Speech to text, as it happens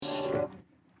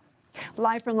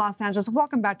Live from Los Angeles.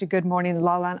 Welcome back to Good Morning,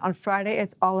 LaLa. On Friday,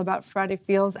 it's all about Friday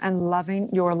feels and loving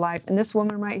your life. And this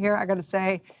woman right here, I got to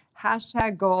say,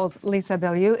 hashtag goals, Lisa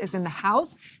Bilyeu is in the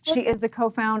house. She is the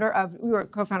co-founder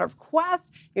of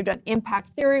Quest. You've done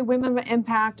Impact Theory, Women of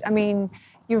Impact. I mean,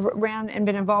 you've ran and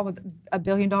been involved with a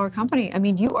billion-dollar company. I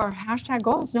mean, you are hashtag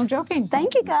goals, no joking.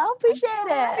 Thank you, girl. Appreciate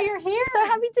it. You're here. So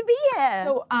happy to be here.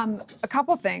 So a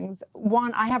couple things.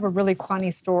 One, I have a really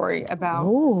funny story about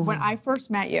when I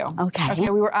first met you. Okay.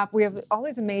 We have all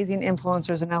these amazing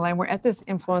influencers in LA, and we're at this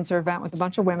influencer event with a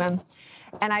bunch of women.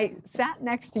 And I sat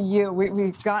next to you.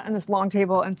 We got on this long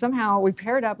table, and somehow we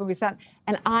paired up and we sat.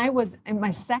 And I was in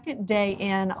my second day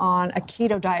in on a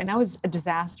keto diet, and I was a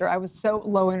disaster. I was so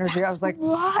low energy. I was like,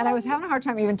 and I was having a hard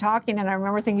time even talking. And I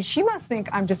remember thinking, she must think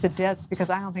I'm just a ditz because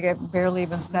I don't think I barely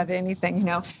even said anything, you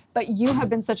know. But you have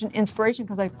been such an inspiration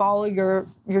because I follow your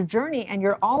journey, and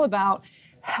you're all about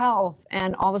health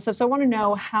and all this stuff. So I want to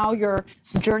know how your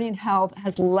journey in health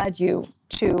has led you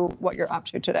to what you're up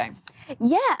to today.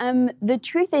 Yeah, the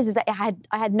truth is that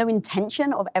I had no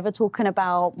intention of ever talking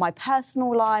about my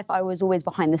personal life. I was always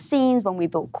behind the scenes when we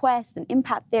built Quest and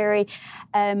Impact Theory.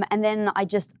 And then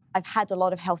I've had a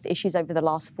lot of health issues over the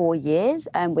last 4 years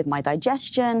with my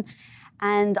digestion.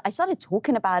 And I started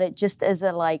talking about it just as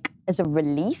a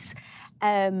release.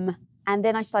 And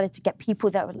then I started to get people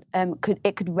that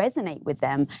could resonate with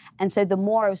them. And so the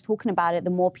more I was talking about it, the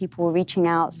more people were reaching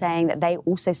out saying that they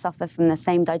also suffer from the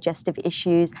same digestive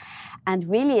issues. And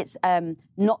really it's I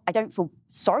don't feel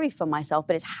sorry for myself,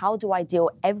 but it's how do I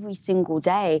deal every single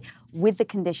day with the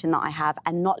condition that I have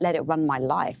and not let it run my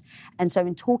life. And so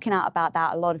in talking out about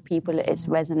that, a lot of people, it's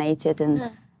resonated.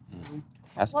 And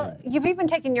Well, you've even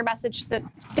taken your message to the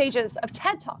stages of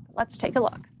TED Talk. Let's take a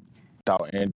look.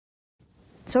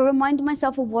 So I reminded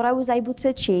myself of what I was able to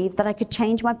achieve, that I could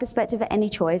change my perspective at any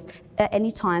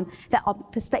time, that our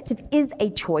perspective is a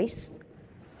choice.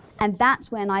 And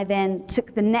that's when I then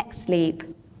took the next leap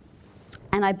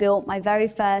and I built my very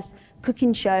first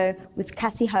cooking show with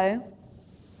Cassie Ho.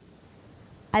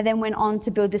 I then went on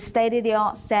to build the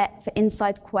state-of-the-art set for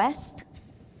Inside Quest.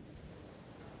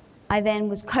 I then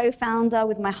was co-founder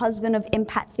with my husband of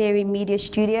Impact Theory Media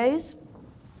Studios.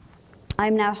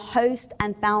 I'm now host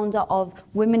and founder of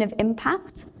Women of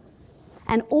Impact.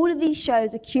 And all of these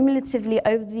shows, cumulatively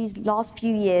over these last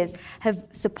few years, have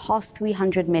surpassed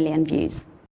 300 million views.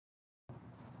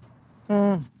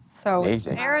 So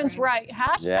amazing. Aaron's right.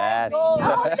 Hashtag Yes. goals.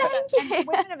 Oh, thank you.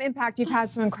 Women of Impact, you've had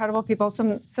some incredible people,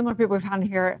 some similar people we've had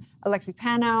here. Alexi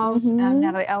Panos,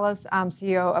 Natalie Ellis,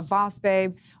 CEO of Boss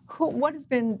Babe. What has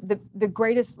been the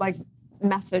greatest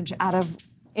message out of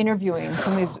interviewing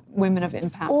some of these women of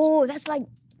impact? Oh, that's like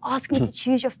asking me to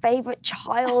choose your favorite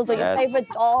child or your favorite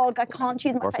dog. I can't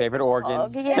choose my favorite organ.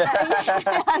 dog. Yeah,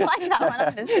 I like that one.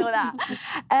 I'm going to steal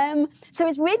that. So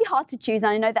it's really hard to choose,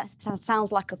 and I know that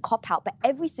sounds like a cop-out, but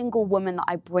every single woman that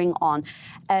I bring on,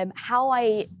 how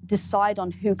I decide on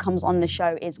who comes on the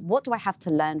show is what do I have to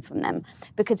learn from them?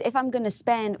 Because if I'm going to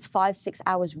spend 5-6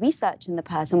 hours researching the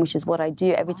person, which is what I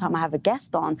do every time I have a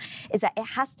guest on, is that it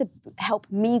has to help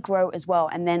me grow as well,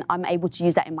 and then I'm able to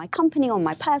use that in my company or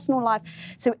my personal life.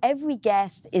 So every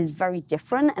guest is very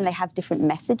different and they have different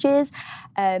messages.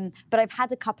 But I've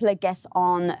had a couple of guests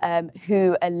on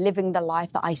who are living the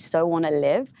life that I so want to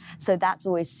live. So that's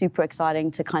always super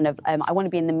exciting to kind of, I want to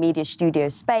be in the media studio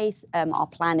space. Our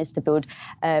plan is to build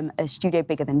a studio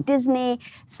bigger than Disney.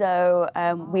 So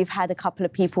we've had a couple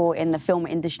of people in the film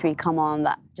industry come on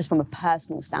that just from a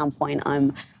personal standpoint,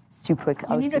 I'm super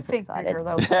excited. You need to think bigger,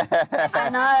 though. I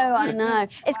know.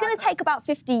 It's going to take about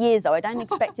 50 years, though. I don't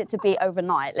expect it to be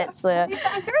overnight. Lisa,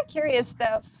 I'm very curious,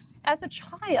 though. As a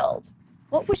child,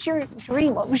 what was your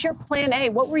dream? What was your plan A?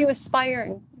 What were you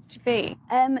aspiring to be?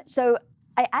 So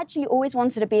I actually always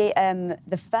wanted to be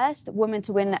the first woman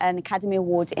to win an Academy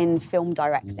Award in film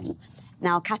directing.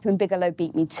 Now, Catherine Bigelow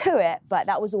beat me to it, but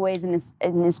that was always an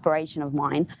inspiration of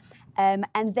mine.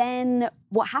 And then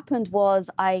what happened was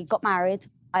I got married.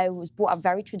 I was brought up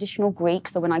very traditional Greek,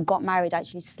 so when I got married, I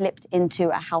actually slipped into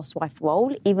a housewife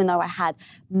role, even though I had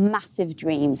massive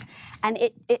dreams. And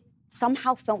it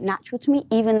somehow felt natural to me,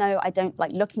 even though I don't,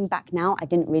 looking back now, I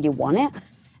didn't really want it.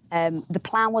 The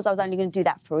plan was I was only going to do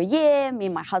that for a year. Me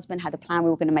and my husband had a plan we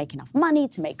were going to make enough money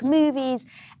to make movies.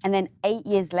 And then 8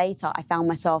 years later, I found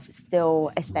myself still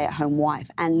a stay-at-home wife.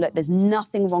 And look, there's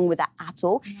nothing wrong with that at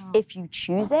all if you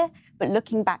choose it. But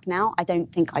looking back now, I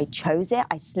don't think I chose it.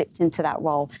 I slipped into that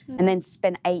role and then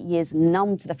spent 8 years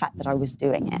numb to the fact that I was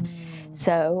doing it.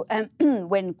 So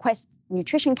when Quest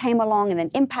Nutrition came along and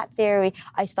then Impact Theory,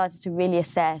 I started to really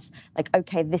assess, like,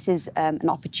 okay, this is an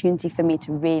opportunity for me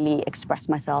to really express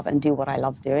myself and do what I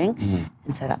love doing.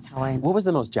 And so that's how I... What was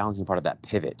the most challenging part of that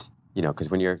pivot? You know, because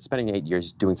when you're spending 8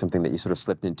 years doing something that you sort of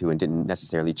slipped into and didn't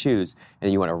necessarily choose,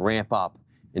 and you want to ramp up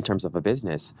in terms of a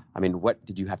business, I mean, what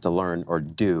did you have to learn or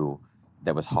do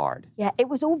that was hard? Yeah, it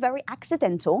was all very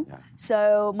accidental. Yeah.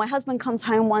 So my husband comes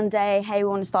home one day, hey, we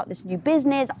want to start this new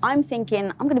business. I'm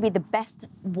thinking, I'm going to be the best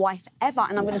wife ever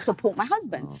and I'm going to support my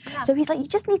husband. So he's like, you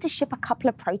just need to ship a couple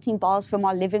of protein bars from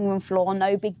our living room floor,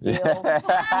 no big deal.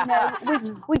 You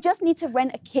know, we just need to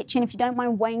rent a kitchen if you don't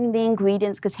mind weighing the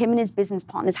ingredients, because him and his business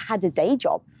partners had a day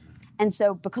job. And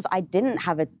so because I didn't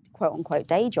have a quote-unquote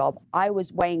day job, I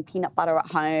was weighing peanut butter at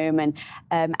home,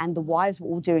 and the wives were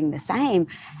all doing the same.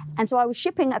 And so I was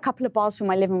shipping a couple of bars from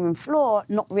my living room floor,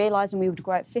 not realizing we would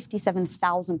grow at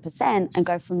 57,000% and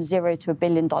go from $0 to $1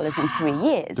 billion in 3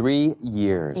 years. 3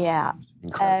 years. Yeah.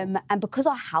 Incredible. And because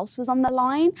our house was on the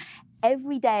line,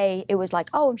 every day it was like,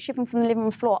 oh, I'm shipping from the living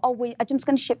room floor. Oh, I'm just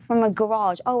going to ship from a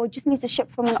garage. Oh, I just need to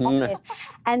ship from an office.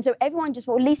 And so everyone just,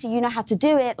 well, Lisa, you know how to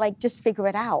do it. Like, just figure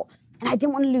it out. And I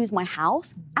didn't want to lose my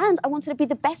house. And I wanted to be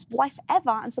the best wife ever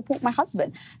and support my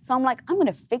husband. So I'm like, I'm going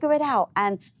to figure it out.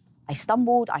 And I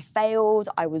stumbled, I failed.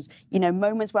 I was, you know,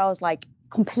 moments where I was like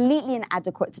completely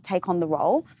inadequate to take on the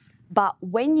role. But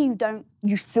when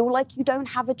you feel like you don't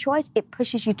have a choice, it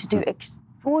pushes you to do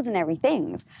extraordinary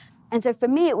things. And so for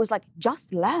me, it was like,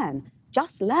 just learn.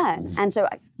 And so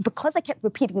because I kept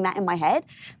repeating that in my head,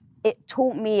 it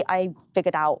taught me, I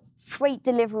figured out freight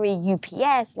delivery,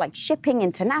 UPS, like shipping,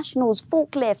 internationals,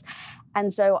 forklifts.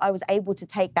 And so I was able to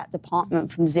take that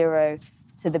department from $0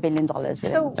 to the $1 billion.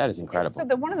 So that is incredible.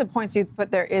 So one of the points you put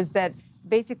there is that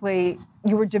basically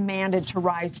you were demanded to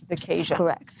rise to the occasion.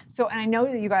 Correct. So, and I know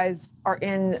that you guys are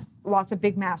in lots of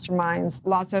big masterminds,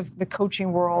 lots of the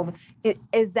coaching world.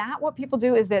 Is that what people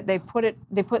do? Is that they put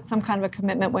some kind of a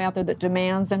commitment way out there that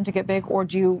demands them to get big, or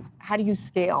how do you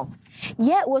scale?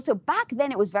 Yeah, well, so back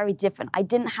then it was very different. I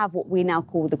didn't have what we now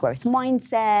call the growth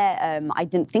mindset. I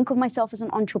didn't think of myself as an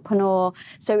entrepreneur.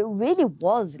 So it really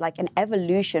was like an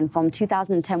evolution from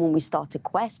 2010 when we started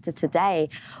Quest to today,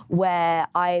 where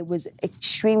I was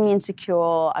extremely insecure.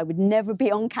 I would never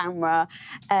be on camera,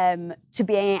 to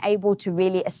being able to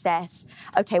really assess,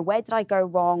 okay, where did I go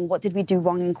wrong? What did we do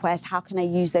wrong in Quest? How can I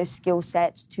use those skill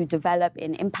sets to develop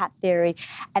in Impact Theory?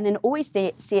 And then always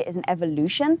see it as an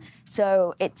evolution.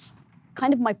 So it's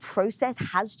kind of my process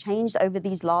has changed over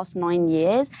these last 9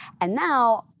 years. And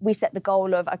now we set the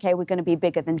goal of, okay, we're going to be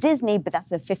bigger than Disney, but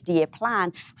that's a 50-year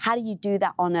plan. How do you do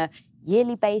that on a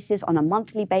yearly basis, on a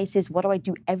monthly basis? What do I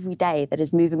do every day that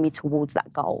is moving me towards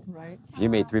that goal? Right. If you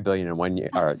made $3 billion in 1 year,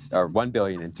 or $1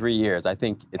 billion in 3 years, I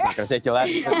think it's not going to take you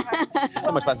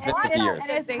so much less than 50 years.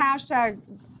 And it's hashtag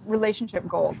relationship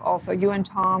goals also. You and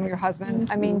Tom, your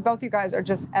husband. I mean, both you guys are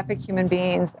just epic human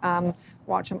beings.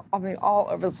 Watch them all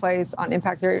over the place on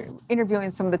Impact. They're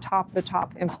interviewing some of the top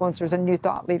influencers and new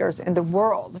thought leaders in the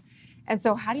world. And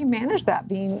so how do you manage that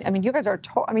you guys are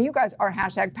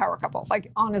hashtag power couple.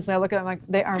 Like, honestly, I look at them like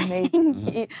they are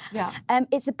amazing. Yeah.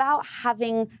 It's about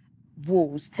having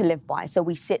rules to live by. So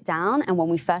we sit down, and when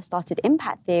we first started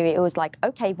Impact Theory, it was like,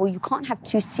 okay, well, you can't have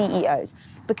two CEOs,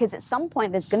 because at some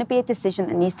point there's going to be a decision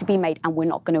that needs to be made and we're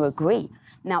not going to agree.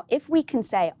 Now, if we can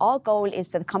say our goal is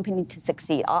for the company to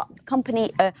succeed, our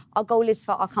goal is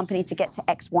for our company to get to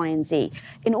X, Y, and Z.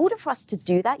 In order for us to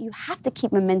do that, you have to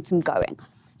keep momentum going.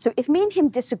 So if me and him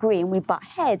disagree and we butt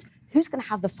heads, who's going to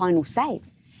have the final say?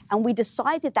 And we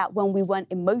decided that when we weren't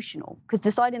emotional, because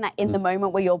deciding that in the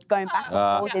moment where you're going back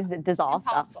and forth is a disaster.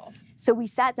 Impossible. So we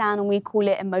sat down and we call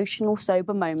it emotional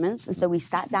sober moments. And so we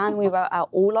sat down and we wrote out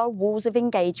all our rules of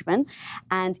engagement.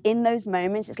 And in those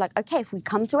moments, it's like, okay, if we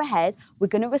come to a head, we're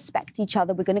going to respect each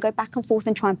other. We're going to go back and forth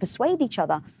and try and persuade each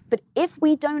other. But if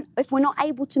we're not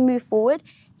able to move forward,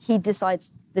 he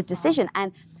decides the decision.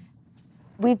 And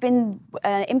we've been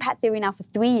Impact Theory now for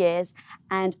 3 years,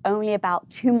 and only about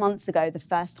 2 months ago, the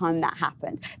first time that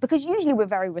happened. Because usually we're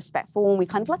very respectful and we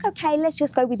kind of like, okay, let's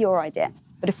just go with your idea.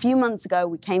 But a few months ago,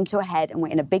 we came to a head and we're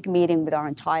in a big meeting with our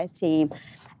entire team,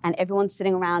 and everyone's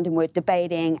sitting around and we're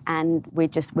debating, and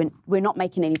we're not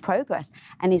making any progress.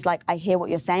 And he's like, I hear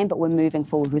what you're saying, but we're moving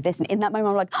forward with this. And in that moment,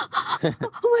 I'm like, oh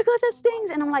my God, that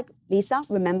stings. And I'm like, Lisa,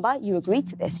 remember, you agreed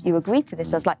to this. You agreed to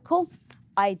this. I was like, cool.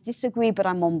 I disagree, but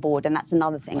I'm on board. And that's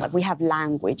another thing. Like, we have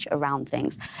language around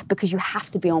things because you have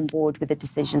to be on board with the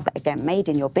decisions that get made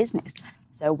in your business.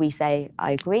 So we say,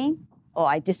 I agree, or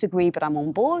I disagree, but I'm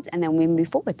on board, and then we move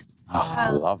forward. Oh, I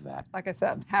love that. Like I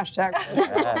said, hashtag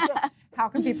how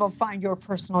can people find your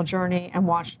personal journey and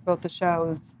watch both the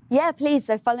shows? Yeah, please.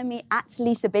 So follow me at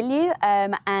Lisa Bilyeu,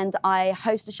 and I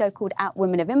host a show called At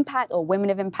Women of Impact or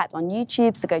Women of Impact on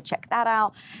YouTube. So go check that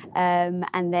out.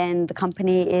 And then the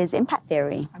company is Impact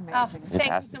Theory. Amazing. Oh,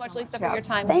 thank you so much, Lisa, for your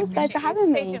time. Thanks, guys, for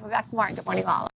having me. Stay tuned. We'll be back tomorrow. Good morning, LaLa.